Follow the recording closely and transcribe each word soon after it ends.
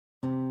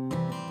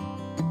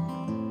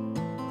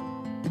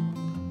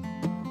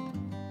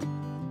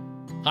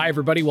Hi,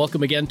 everybody.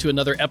 Welcome again to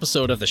another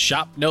episode of the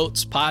Shop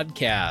Notes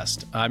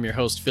Podcast. I'm your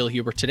host, Phil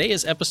Huber. Today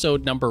is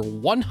episode number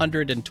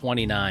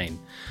 129.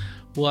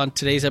 Well, on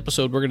today's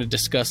episode, we're going to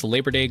discuss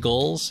Labor Day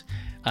goals,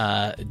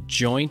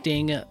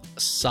 jointing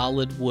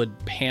solid wood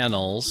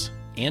panels,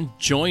 and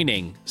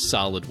joining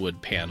solid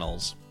wood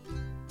panels,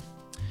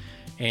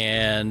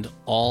 and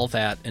all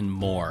that and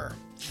more.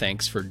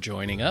 Thanks for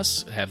joining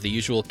us. I have the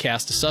usual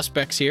cast of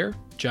suspects here,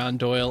 John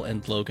Doyle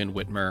and Logan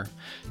Whitmer.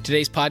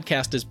 Today's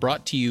podcast is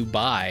brought to you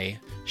by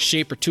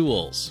Shaper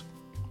Tools.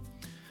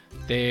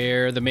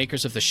 They're the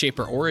makers of the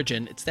Shaper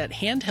Origin. It's that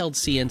handheld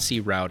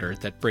CNC router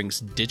that brings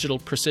digital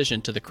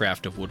precision to the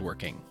craft of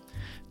woodworking.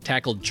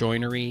 Tackle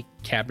joinery,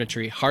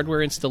 cabinetry,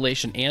 hardware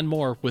installation, and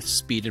more with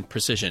speed and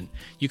precision.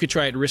 You could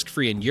try it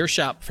risk-free in your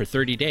shop for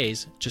 30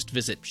 days. Just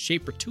visit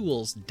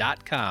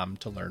shapertools.com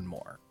to learn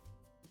more.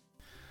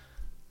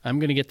 I'm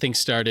going to get things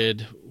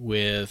started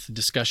with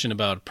discussion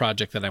about a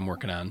project that I'm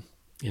working on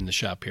in the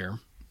shop here.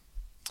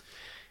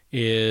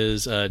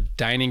 Is a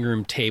dining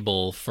room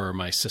table for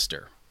my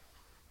sister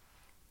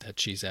that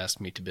she's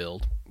asked me to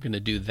build. I'm going to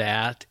do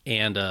that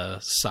and a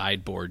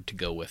sideboard to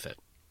go with it.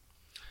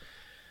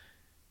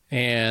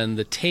 And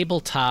the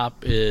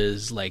tabletop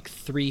is like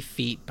 3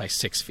 feet by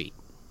 6 feet.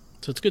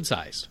 So it's good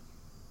sized.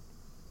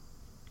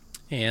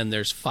 And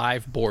there's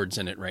 5 boards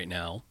in it right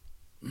now.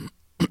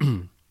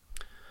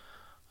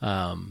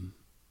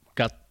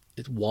 Got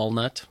it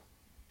walnut,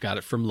 got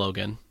it from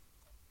Logan,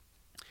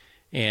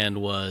 and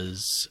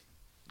was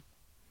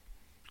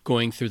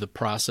going through the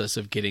process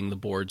of getting the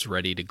boards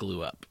ready to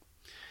glue up.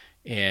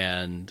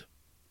 And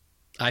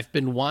I've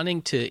been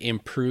wanting to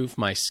improve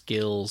my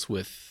skills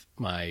with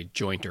my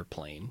jointer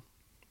plane.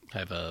 I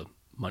have a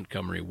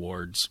Montgomery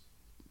Ward's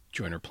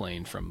jointer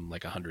plane from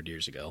like 100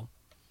 years ago.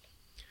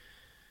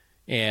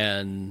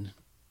 And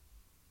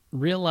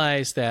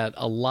realized that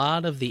a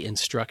lot of the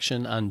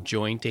instruction on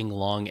jointing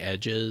long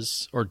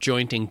edges or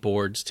jointing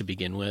boards to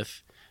begin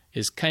with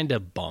is kind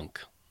of bunk,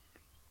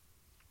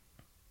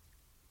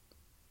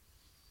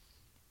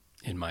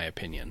 in my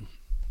opinion.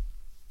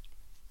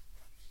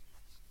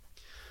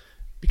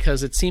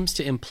 Because it seems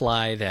to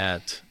imply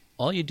that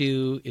all you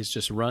do is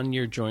just run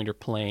your jointer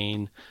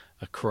plane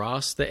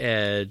across the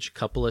edge a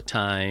couple of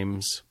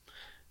times,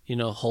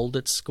 hold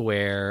it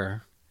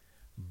square,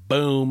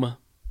 boom,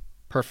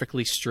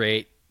 perfectly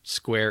straight,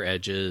 square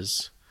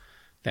edges,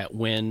 that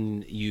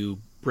when you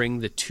bring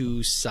the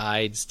two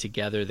sides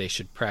together, they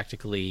should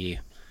practically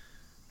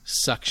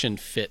suction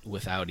fit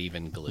without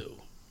even glue.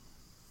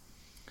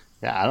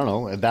 Yeah, I don't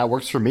know. That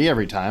works for me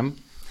every time.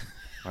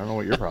 I don't know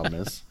what your problem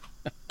is.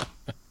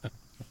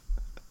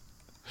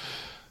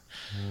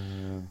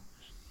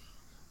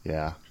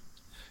 Yeah.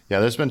 Yeah,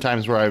 there's been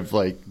times where I've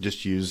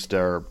just used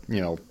our,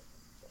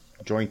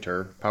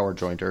 jointer, power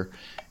jointer,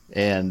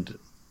 and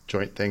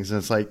joint things, and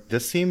it's like,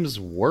 this seems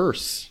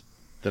worse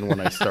than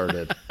when I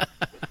started.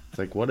 It's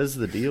like, what is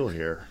the deal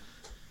here?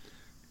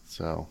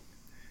 So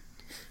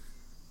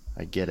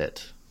I get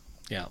it.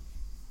 Yeah.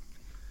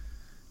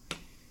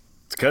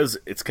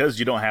 It's because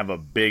you don't have a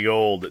big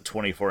old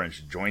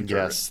 24-inch jointer.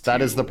 Yes,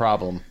 that is the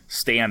problem.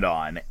 Stand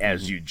on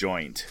as you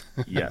joint.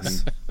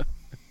 Yes.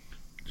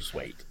 Just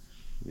wait.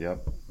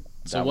 Yep.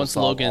 So once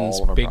Logan's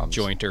big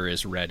jointer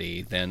is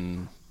ready,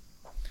 then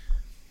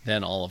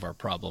all of our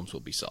problems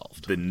will be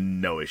solved. Then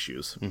no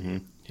issues. Mm-hmm.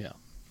 Yeah.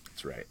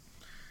 That's right.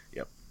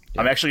 Yep.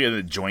 I'm actually going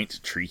to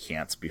joint tree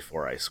cants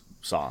before I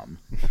saw them.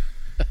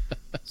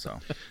 So.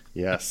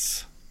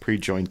 Yes.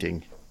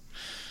 Pre-jointing.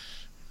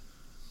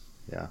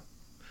 Yeah.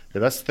 The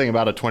best thing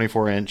about a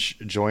 24-inch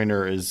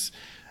joiner is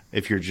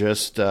if you're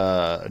just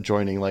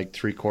joining like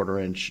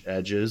 3/4-inch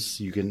edges,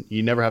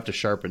 you never have to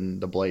sharpen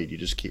the blade. You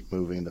just keep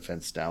moving the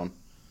fence down.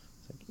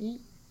 It's like,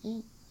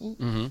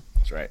 mm-hmm.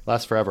 That's right.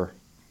 Lasts forever.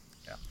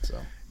 Yeah. So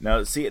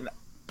now, see,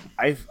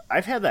 I've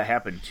had that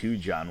happen too,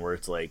 John, where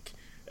it's like,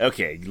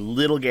 okay,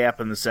 little gap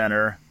in the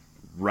center,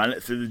 run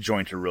it through the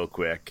jointer real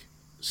quick,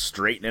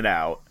 straighten it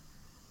out,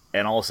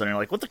 and all of a sudden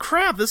you're like, what the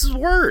crap? This is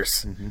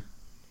worse. Mm-hmm.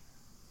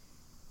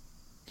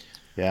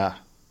 Yeah.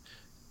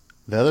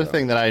 The other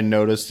thing that I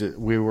noticed, it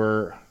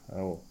was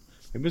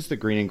the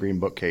Green and Green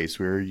bookcase.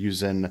 We were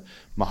using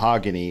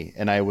mahogany,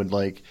 and I would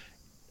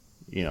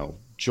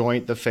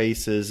joint the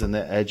faces and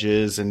the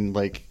edges and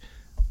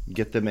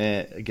get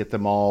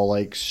them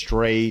all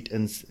straight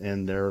and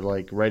they're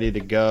ready to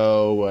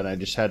go. And I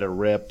just had to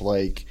rip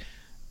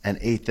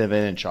 1/8 of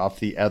an inch off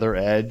the other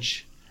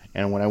edge.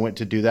 And when I went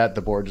to do that,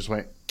 the board just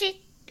went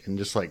and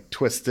just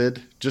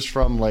twisted just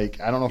from I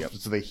don't know if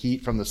it's the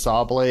heat from the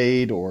saw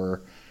blade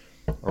or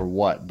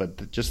what,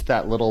 but just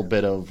that little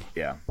bit of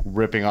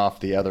ripping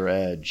off the other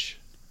edge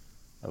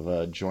of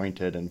a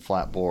jointed and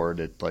flat board,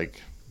 it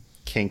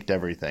kinked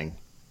everything.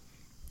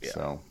 Yeah.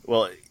 So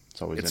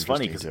it's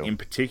funny because in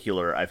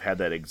particular I've had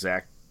that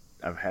exact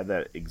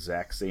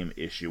same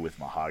issue with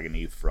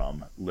mahogany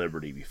from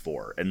Liberty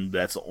before, and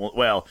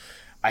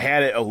I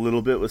had it a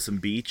little bit with some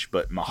beech,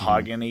 but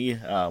mahogany,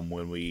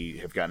 when we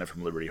have gotten it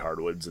from Liberty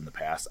Hardwoods in the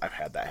past, I've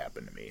had that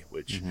happen to me,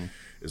 which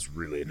is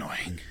really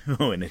annoying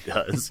when it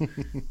does.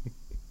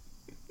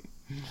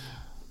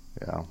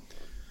 Yeah.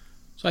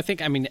 So I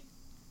think, I mean,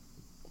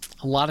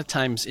 a lot of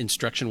times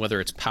instruction,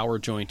 whether it's power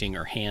jointing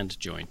or hand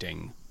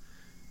jointing,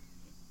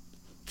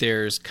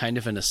 there's kind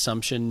of an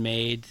assumption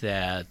made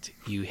that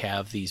you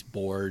have these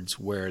boards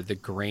where the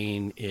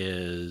grain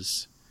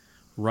is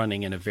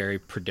running in a very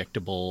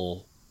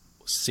predictable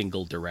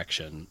single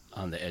direction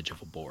on the edge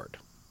of a board,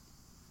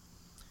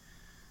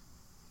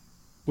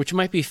 which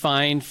might be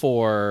fine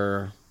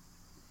for,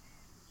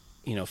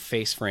 you know,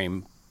 face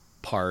frame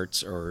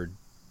parts or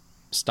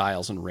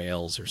stiles and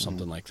rails or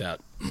something like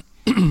that.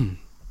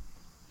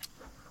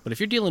 But if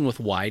you're dealing with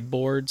wide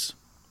boards,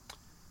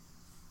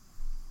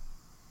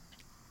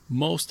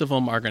 most of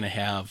them are going to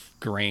have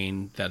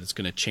grain that is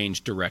going to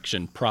change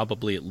direction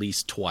probably at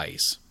least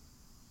twice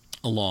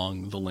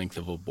along the length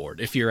of a board.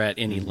 If you're at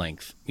any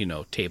length, you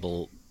know,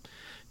 table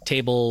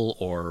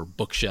or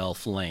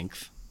bookshelf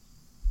length.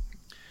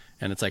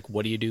 And it's like,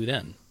 what do you do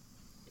then?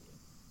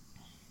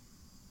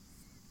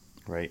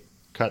 Right.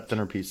 Cut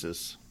thinner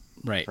pieces.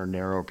 Right. Or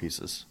narrow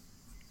pieces.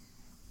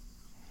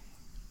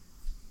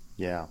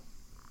 Yeah.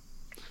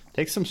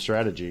 Takes some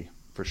strategy,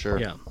 for sure.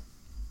 Yeah.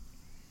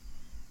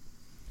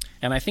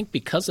 And I think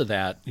because of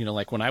that, you know,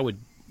 like when I would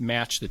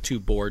match the two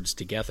boards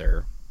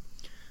together,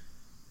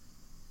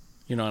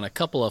 you know, on a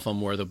couple of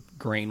them where the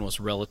grain was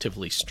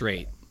relatively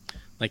straight,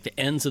 like the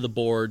ends of the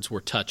boards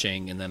were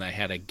touching, and then I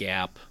had a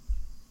gap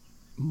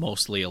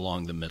mostly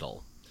along the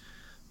middle.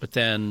 But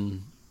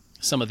then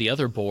some of the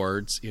other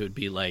boards, it would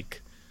be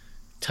like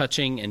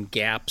touching and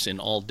gaps in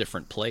all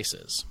different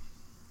places.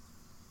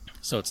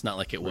 So it's not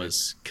like it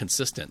was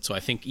consistent. So I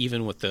think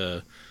even with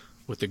the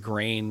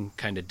grain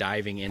kind of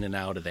diving in and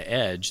out of the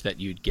edge, that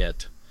you'd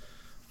get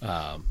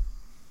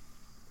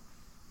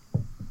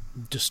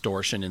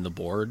distortion in the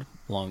board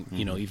along,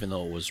 you know, even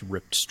though it was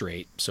ripped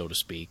straight, so to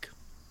speak.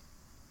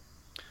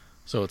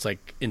 So it's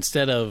like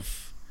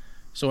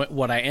so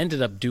what I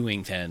ended up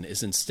doing then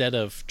is instead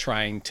of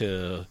trying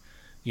to,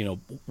 you know,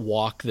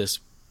 walk this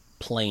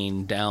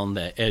plane down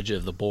the edge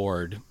of the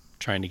board,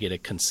 trying to get a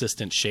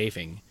consistent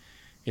shaving,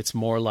 it's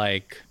more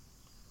like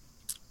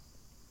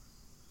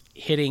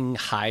hitting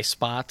high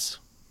spots,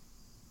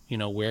 you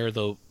know, where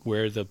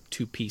the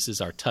two pieces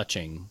are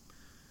touching,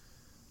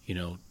 you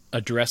know,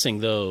 addressing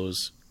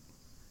those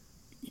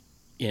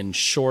in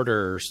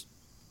shorter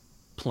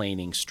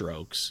planing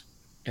strokes,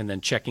 and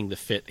then checking the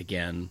fit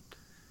again,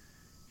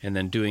 and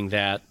then doing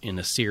that in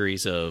a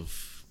series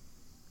of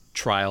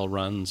trial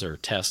runs or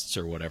tests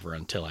or whatever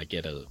until I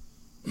get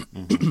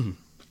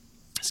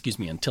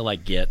until I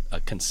get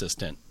a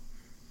consistent,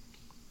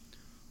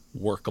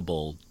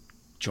 workable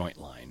joint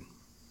line.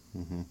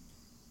 Mm-hmm.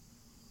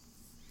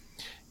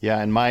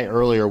 Yeah, in my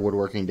earlier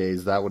woodworking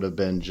days, that would have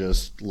been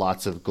just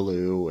lots of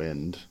glue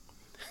and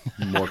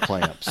more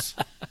clamps,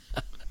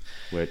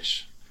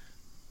 which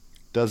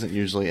doesn't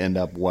usually end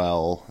up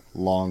well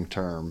long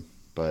term,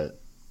 but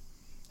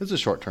it's a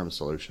short term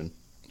solution.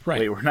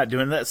 Right. Wait, we're not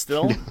doing that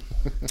still?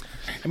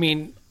 I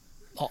mean,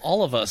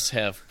 all of us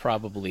have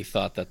probably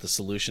thought that the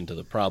solution to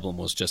the problem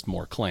was just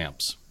more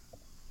clamps.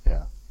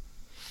 Yeah.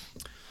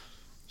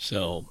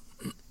 So,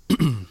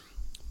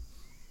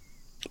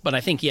 but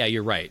I think, yeah,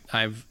 you're right.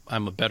 I'm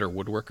a better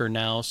woodworker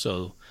now,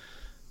 so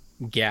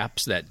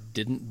gaps that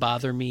didn't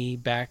bother me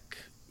back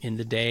in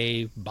the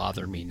day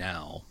bother me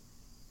now.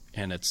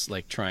 And it's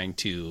like trying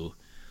to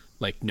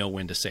know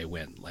when to say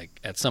when. Like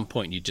at some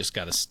point you just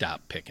got to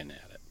stop picking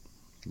at it.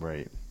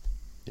 Right.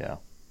 Yeah.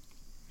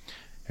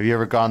 Have you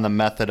ever gone the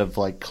method of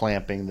like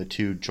clamping the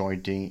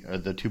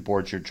two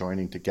boards you're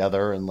joining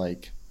together and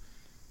like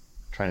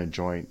trying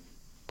to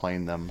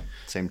plane them at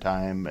the same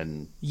time?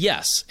 And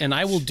yes, and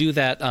I will do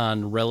that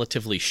on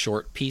relatively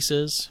short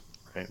pieces.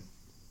 Right.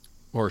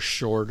 Or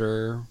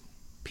shorter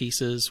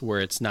pieces where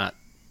it's not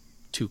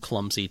too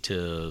clumsy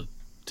to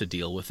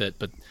deal with it.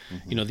 But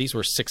you know, these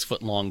were 6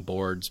 foot long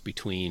boards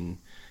between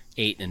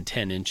 8 and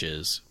 10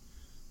 inches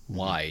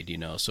wide, you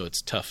know, so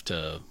it's tough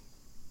to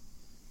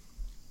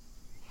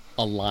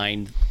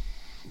align,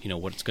 you know,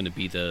 what's going to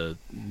be the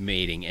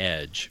mating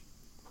edge,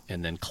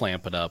 and then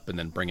clamp it up and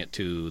then bring it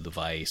to the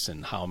vise,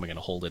 and how am I going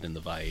to hold it in the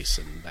vise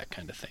and that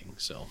kind of thing.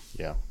 So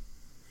yeah.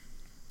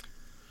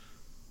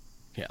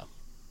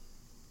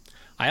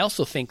 I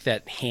also think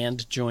that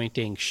hand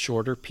jointing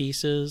shorter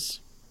pieces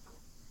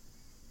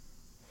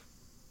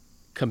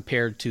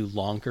compared to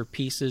longer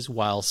pieces,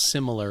 while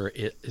similar,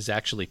 it is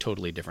actually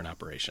totally different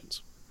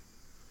operations.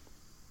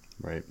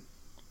 Right.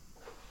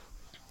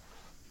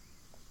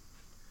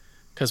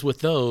 Because with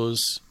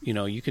those, you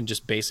know, you can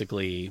just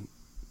basically,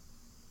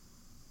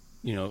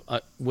 you know,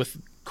 with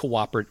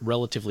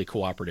relatively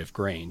cooperative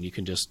grain, you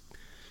can just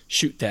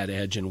shoot that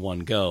edge in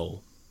one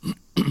go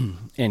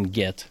and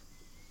get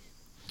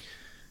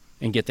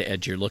the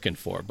edge you're looking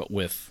for. But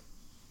with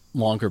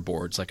longer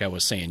boards, like I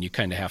was saying, you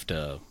kind of have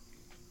to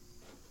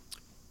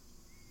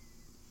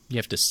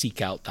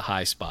seek out the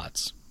high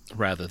spots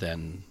rather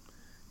than,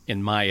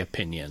 in my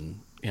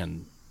opinion,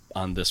 and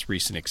on this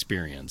recent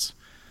experience,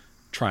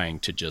 trying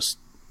to just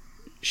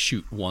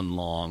shoot one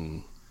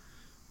long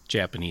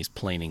Japanese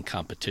planing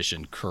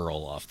competition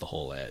curl off the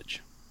whole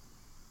edge.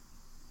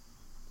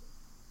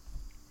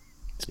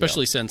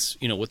 Especially since,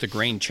 with the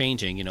grain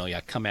changing, you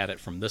come at it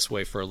from this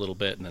way for a little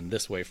bit and then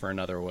this way for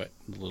another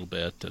little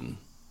bit and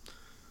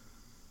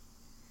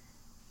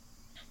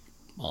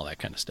all that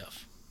kind of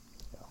stuff.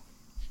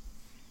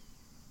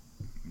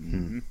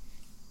 Mm-hmm.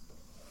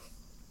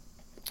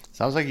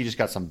 Sounds like you just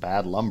got some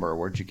bad lumber.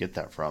 Where'd you get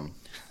that from?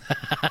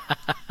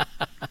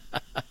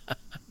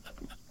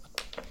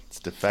 It's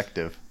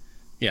defective.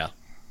 Yeah.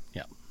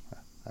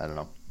 I don't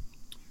know.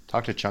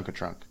 Talk to Chunk of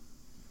Trunk.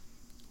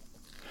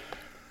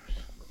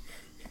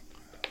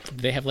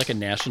 They have like a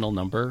national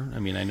number. I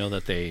mean, I know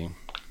that they're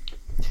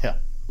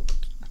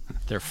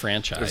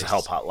franchised. There's a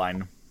help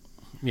hotline.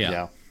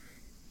 Yeah.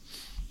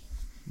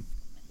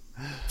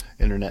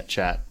 Internet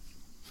chat.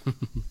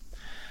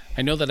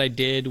 I know that I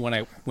did when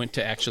I went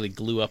to actually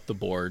glue up the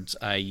boards.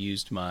 I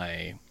used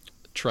my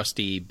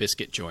trusty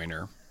biscuit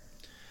joiner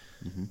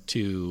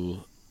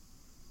to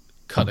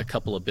cut a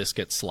couple of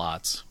biscuit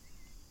slots.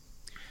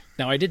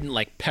 Now, I didn't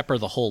like pepper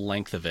the whole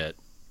length of it.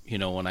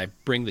 When I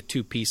bring the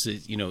two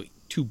pieces,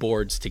 two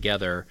boards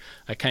together,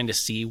 I kind of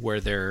see where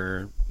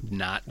they're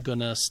not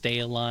gonna stay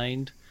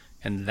aligned,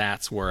 and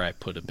that's where I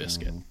put a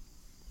biscuit.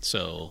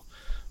 So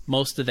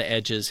most of the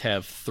edges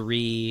have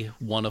 3.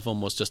 One of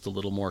them was just a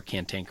little more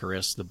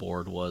cantankerous, the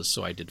board was,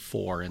 so I did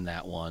 4 in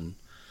that one.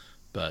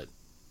 But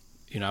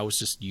I was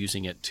just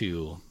using it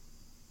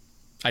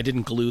I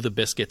didn't glue the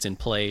biscuits in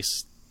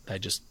place. I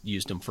just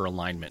used them for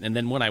alignment. And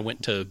then when I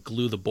went to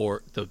glue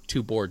the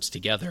two boards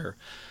together,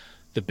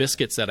 the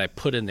biscuits that I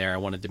put in there, I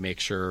wanted to make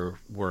sure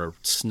were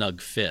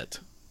snug fit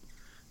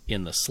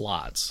in the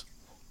slots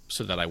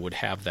so that I would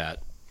have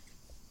that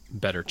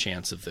better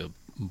chance of the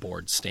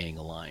board staying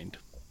aligned.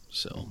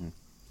 So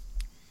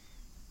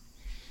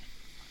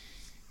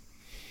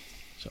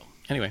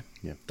anyway,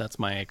 that's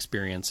my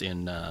experience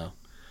in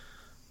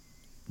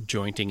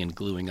jointing and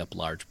gluing up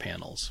large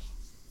panels.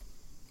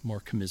 More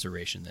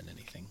commiseration than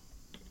anything.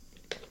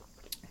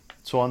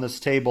 So on this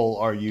table,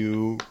 are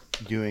you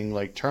doing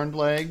like turned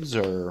legs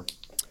or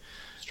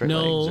straight legs?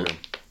 No,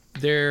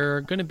 they're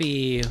going to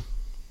be,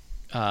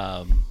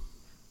 I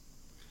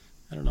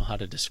don't know how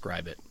to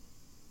describe it.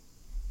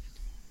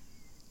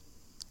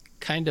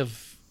 Kind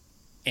of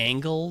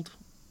angled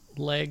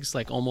legs,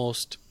 like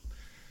almost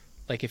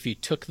like if you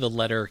took the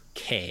letter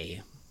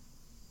K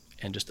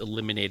and just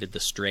eliminated the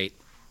straight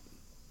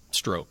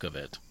stroke of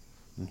it,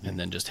 and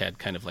then just had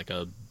kind of like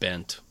a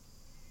bent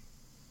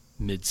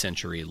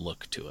mid-century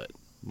look to it.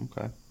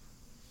 Okay.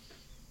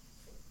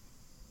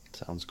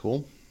 Sounds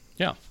cool.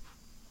 Yeah.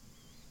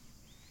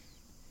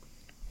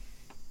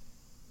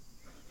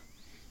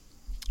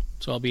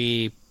 So I'll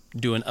be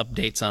doing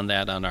updates on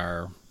that on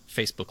our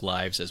Facebook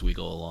Lives as we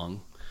go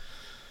along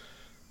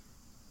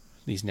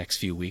these next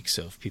few weeks.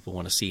 So if people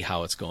want to see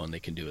how it's going, they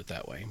can do it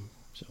that way.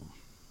 So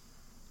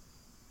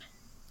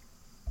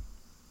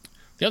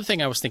the other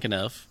thing I was thinking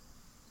of,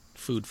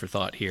 food for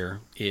thought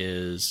here,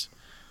 is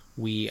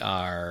we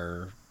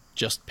are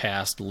just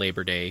past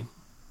Labor Day,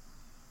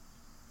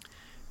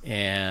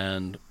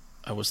 and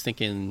I was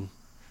thinking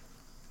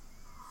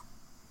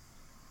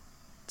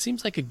it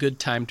seems like a good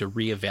time to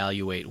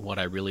reevaluate what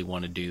I really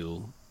want to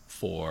do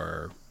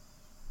for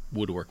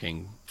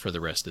woodworking for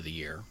the rest of the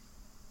year.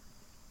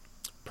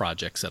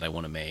 Projects that I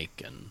want to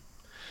make. And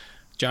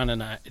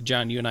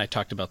John, you and I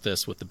talked about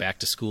this with the back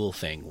to school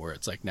thing, where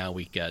it's like now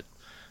we get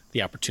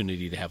the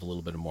opportunity to have a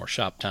little bit of more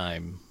shop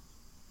time.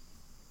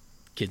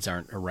 Kids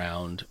aren't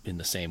around in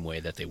the same way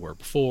that they were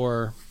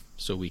before,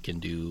 so we can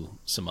do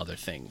some other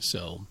things.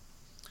 So,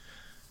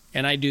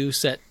 and I do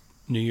set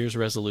New Year's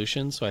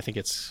resolutions, so I think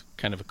it's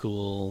kind of a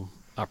cool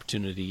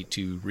opportunity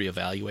to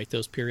reevaluate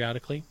those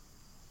periodically.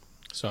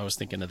 So I was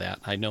thinking of that.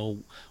 I know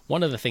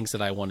one of the things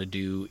that I want to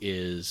do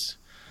is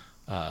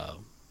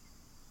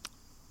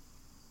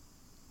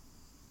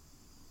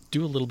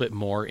do a little bit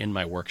more in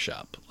my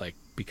workshop. Like,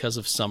 because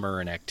of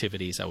summer and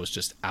activities, I was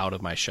just out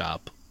of my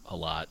shop a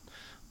lot.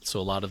 So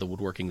a lot of the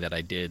woodworking that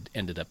I did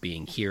ended up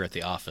being here at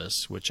the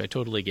office, which I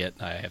totally get.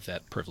 I have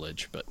that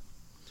privilege, but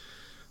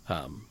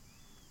I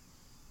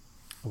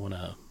want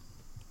to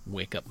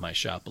wake up my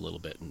shop a little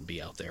bit and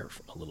be out there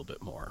a little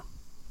bit more.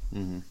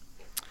 Mm-hmm.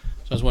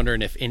 So I was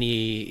wondering if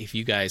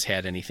you guys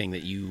had anything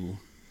that you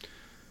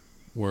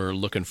were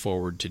looking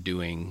forward to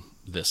doing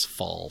this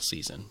fall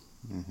season.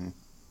 Mm-hmm.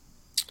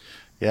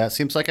 Yeah, it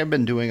seems like I've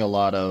been doing a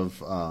lot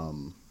of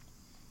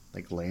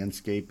like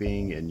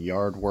landscaping and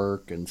yard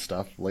work and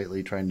stuff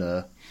lately, trying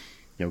to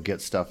get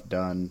stuff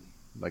done.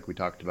 Like we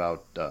talked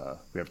about,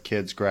 we have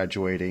kids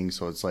graduating,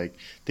 so it's like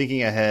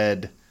thinking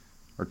ahead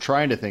or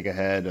trying to think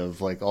ahead of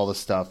like all the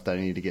stuff that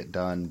I need to get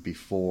done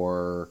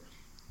before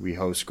we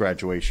host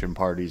graduation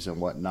parties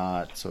and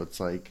whatnot. So it's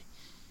like,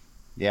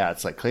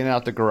 it's like cleaning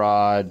out the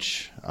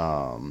garage,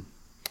 and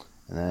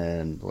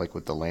then like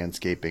with the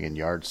landscaping and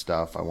yard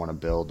stuff, I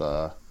want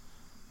to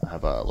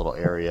have a little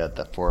area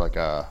that for like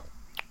a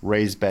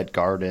raised bed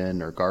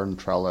garden or garden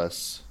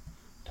trellis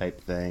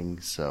type thing.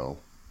 So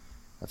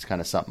that's kind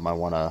of something I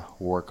want to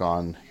work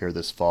on here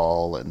this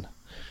fall. And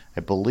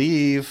I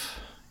believe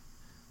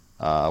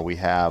we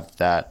have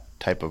that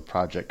type of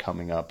project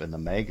coming up in the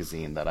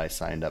magazine that I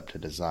signed up to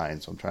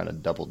design. So I'm trying to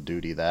double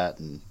duty that,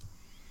 and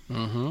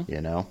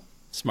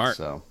smart.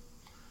 So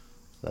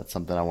that's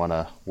something I want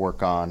to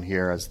work on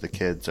here as the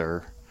kids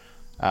are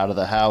out of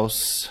the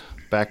house,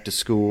 back to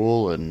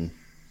school, and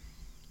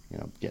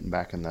getting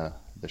back in the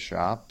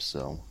shop.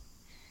 So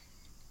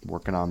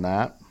working on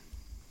that.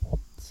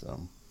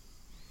 So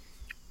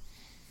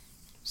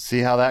see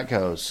how that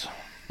goes.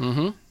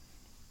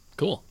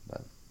 Cool.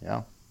 But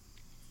yeah.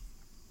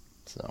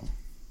 So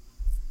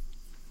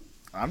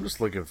I'm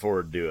just looking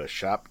forward to a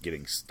shop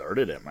getting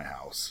started at my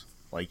house,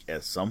 like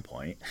at some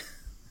point,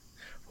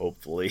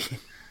 hopefully.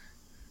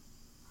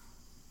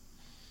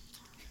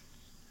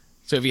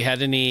 So have you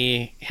had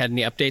any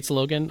updates,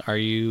 Logan? Are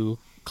you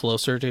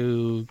closer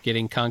to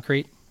getting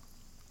concrete?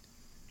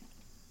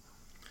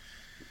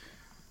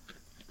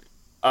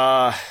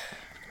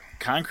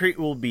 Concrete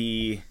will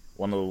be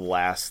one of the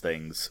last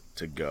things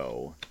to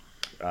go.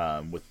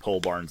 With pole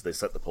barns, they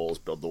set the poles,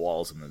 build the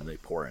walls, and then they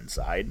pour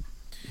inside.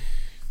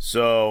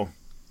 So,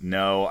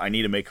 no, I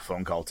need to make a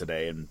phone call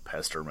today and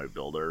pester my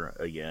builder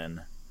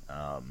again.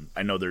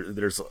 I know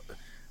there's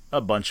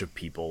a bunch of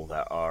people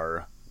that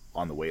are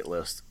on the wait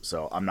list,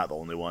 so I'm not the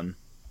only one.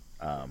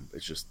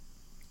 It's just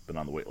been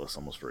on the wait list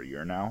almost for a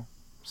year now,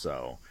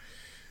 so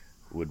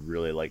would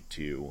really like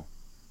to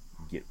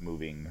get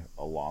moving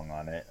along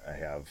on it. I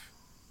have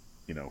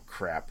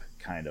crap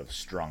kind of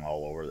strung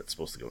all over that's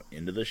supposed to go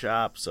into the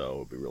shop, so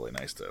it'd be really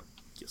nice to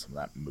get some of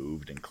that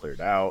moved and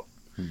cleared out.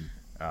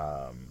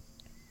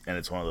 And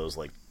it's one of those,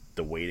 like,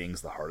 the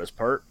waiting's the hardest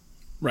part,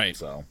 right?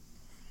 So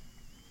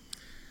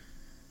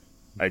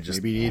I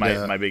just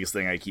my biggest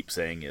thing I keep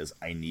saying is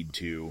I need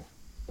to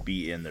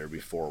be in there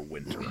before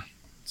winter.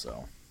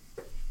 So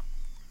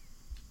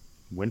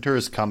winter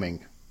is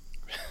coming,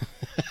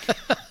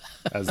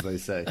 as they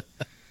say.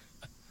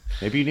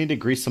 Maybe you need to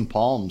grease some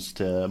palms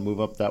to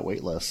move up that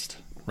wait list.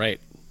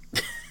 Right.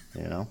 I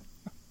don't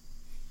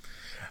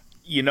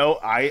know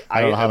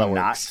how that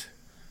works.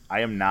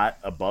 I am not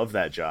above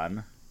that,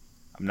 John.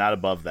 I'm not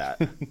above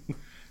that.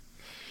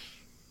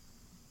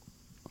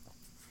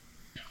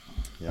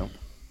 Yep.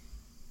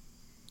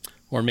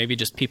 Or maybe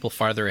just people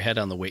farther ahead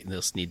on the wait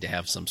list need to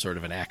have some sort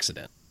of an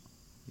accident.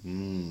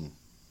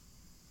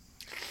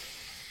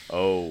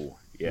 Oh,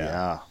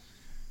 yeah.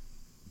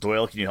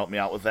 Doyle, can you help me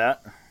out with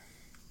that?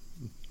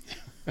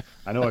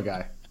 I know a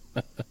guy.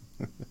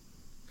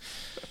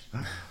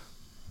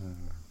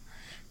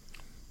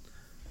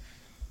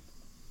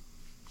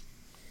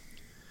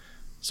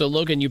 So,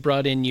 Logan, you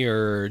brought in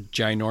your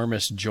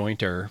ginormous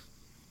jointer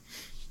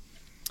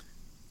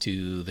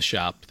to the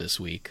shop this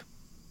week.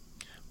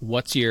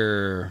 What's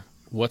your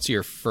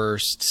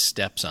first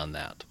steps on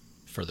that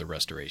for the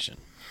restoration?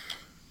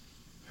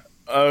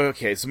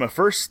 Okay, so my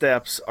first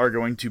steps are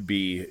going to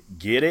be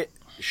get it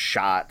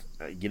shot,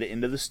 get it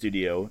into the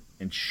studio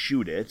and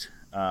shoot it,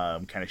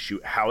 kind of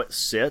shoot how it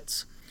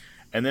sits,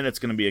 and then it's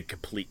going to be a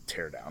complete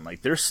teardown.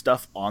 Like, there's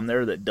stuff on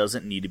there that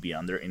doesn't need to be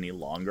on there any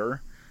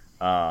longer.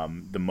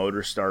 The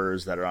motor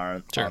starters that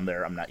are on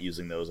there, I'm not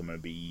using those. I'm going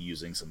to be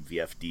using some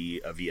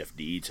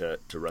VFD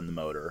to run the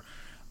motor.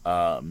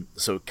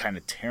 So kind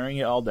of tearing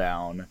it all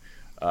down.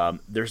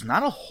 There's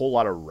not a whole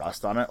lot of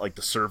rust on it. Like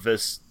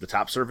the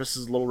top surface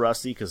is a little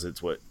rusty because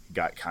it's what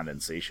got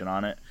condensation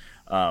on it.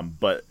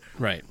 But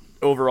right.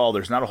 Overall,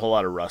 there's not a whole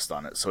lot of rust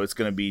on it. So it's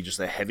going to be just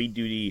a heavy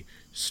duty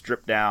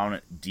strip down,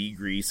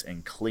 degrease,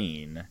 and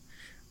clean.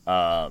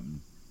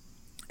 And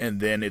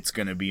then it's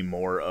going to be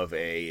more of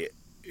a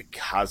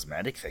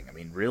cosmetic thing. I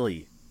mean,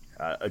 really,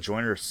 a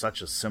joiner is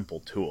such a simple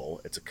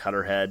tool. It's a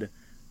cutter head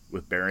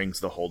with bearings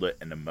to hold it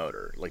and a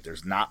motor. Like,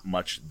 there's not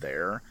much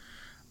there.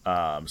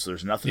 So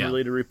there's nothing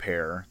really to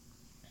repair.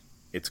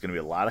 It's going to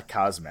be a lot of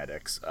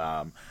cosmetics.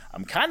 I'm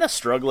kind of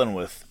struggling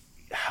with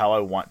how I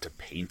want to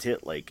paint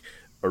it. Like,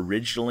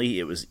 originally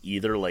it was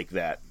either like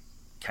that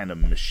kind of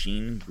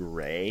machine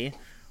gray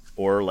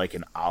or like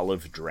an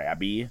olive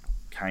drabby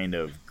kind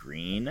of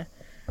green.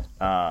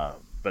 But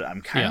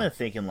I'm kind of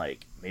thinking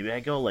like maybe I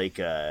go like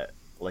a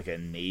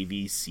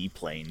navy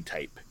seaplane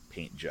type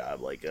paint job,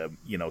 like a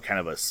kind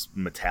of a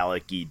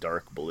metallic-y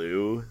dark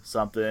blue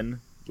something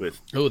with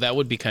that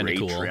would be kind of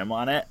cool trim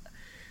on it.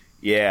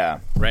 Yeah,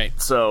 right.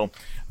 So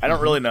I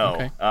don't really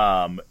know.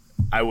 Okay.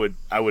 I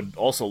would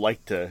also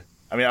like to.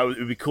 I mean, it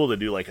would be cool to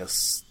do like a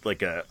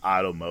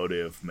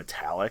automotive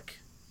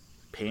metallic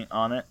paint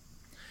on it.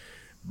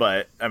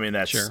 But I mean,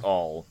 that's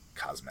all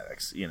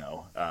cosmetics.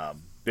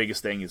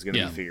 Biggest thing is going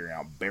to be figuring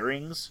out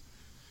bearings.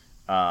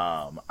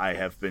 I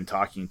have been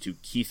talking to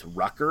Keith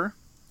Rucker,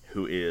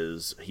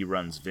 he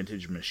runs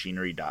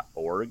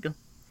vintagemachinery.org.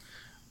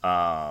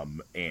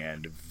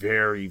 And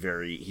very,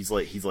 very, he's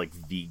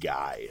like the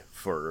guy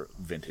for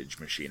vintage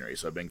machinery.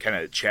 So I've been kind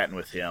of chatting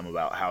with him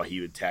about how he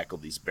would tackle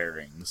these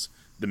bearings,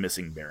 the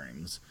missing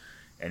bearings.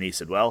 And he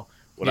said, well,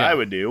 what I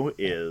would do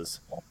is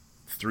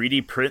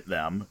 3D print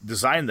them,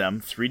 design them,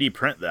 3D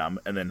print them,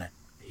 and then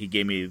he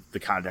gave me the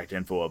contact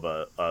info of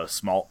a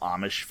small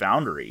Amish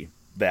foundry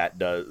that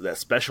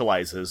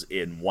specializes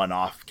in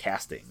one-off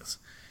castings.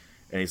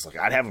 And he's like,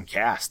 I'd have them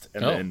cast.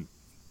 And then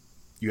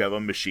you have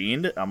them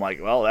machined. I'm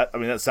like, well,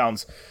 that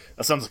sounds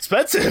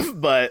expensive,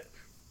 but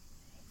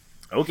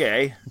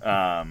okay.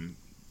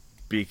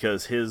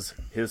 Because his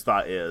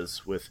thought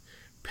is with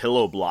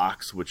pillow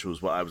blocks, which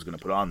was what I was going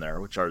to put on there,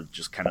 which are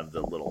just kind of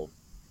the little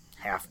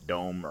half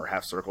dome or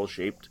half circle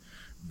shaped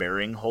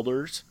bearing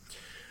holders.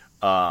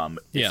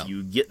 If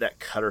you get that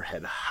cutter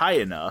head high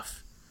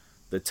enough,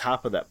 the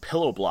top of that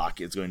pillow block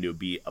is going to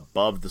be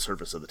above the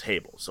surface of the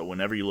table. So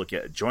whenever you look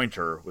at a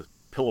jointer with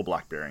pillow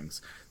block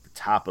bearings, the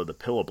top of the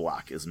pillow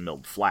block is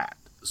milled flat,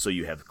 so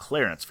you have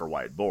clearance for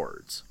wide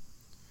boards.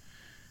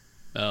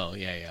 Oh,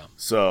 yeah.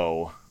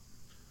 So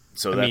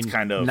that's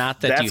kind of...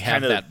 Not that you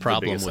have that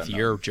problem with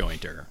your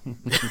jointer.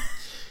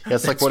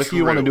 It's like, what if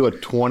you want to do a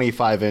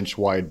 25-inch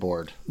wide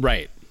board?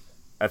 Right.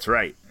 That's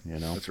right.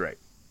 That's right.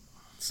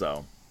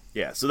 So,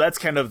 yeah. So that's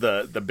kind of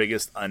the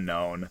biggest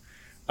unknown.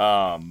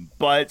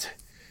 But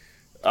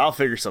I'll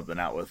figure something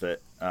out with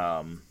it.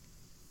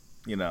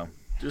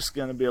 Just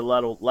going to be a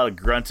lot of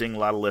grunting, a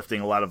lot of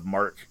lifting, a lot of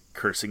Mark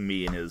cursing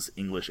me in his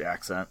English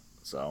accent.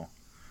 So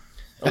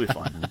it'll be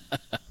fun.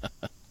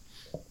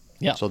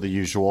 Yeah. So the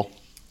usual.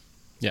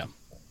 Yeah.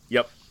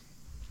 Yep.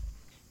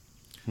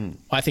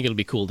 I think it'll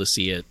be cool to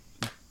see it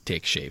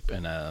take shape,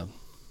 and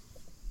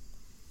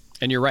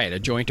you're right. A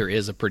jointer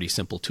is a pretty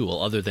simple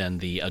tool, other than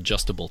the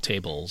adjustable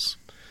tables.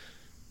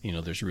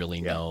 There's really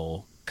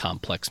no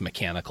complex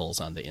mechanicals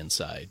on the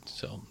inside.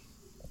 So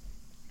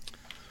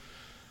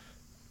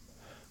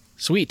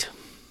sweet.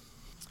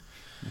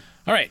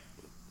 All right.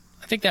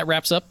 I think that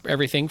wraps up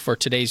everything for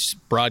today's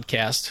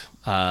broadcast.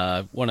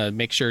 Want to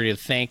make sure to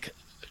thank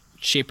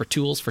Shaper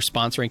Tools for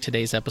sponsoring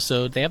today's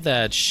episode. They have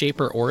that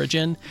Shaper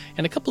Origin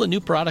and a couple of new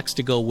products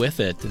to go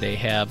with it. They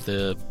have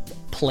the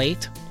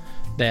plate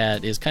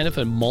that is kind of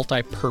a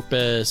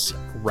multi-purpose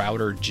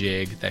router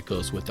jig that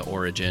goes with the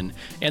Origin,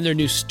 and their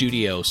new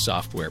Studio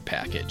software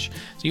package.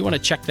 So you want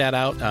to check that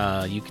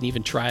out. You can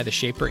even try the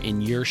Shaper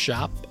in your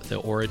shop, the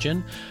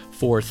Origin,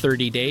 for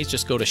 30 days.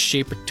 Just go to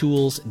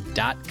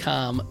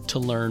shapertools.com to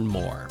learn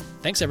more.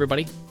 Thanks,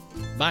 everybody.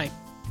 Bye.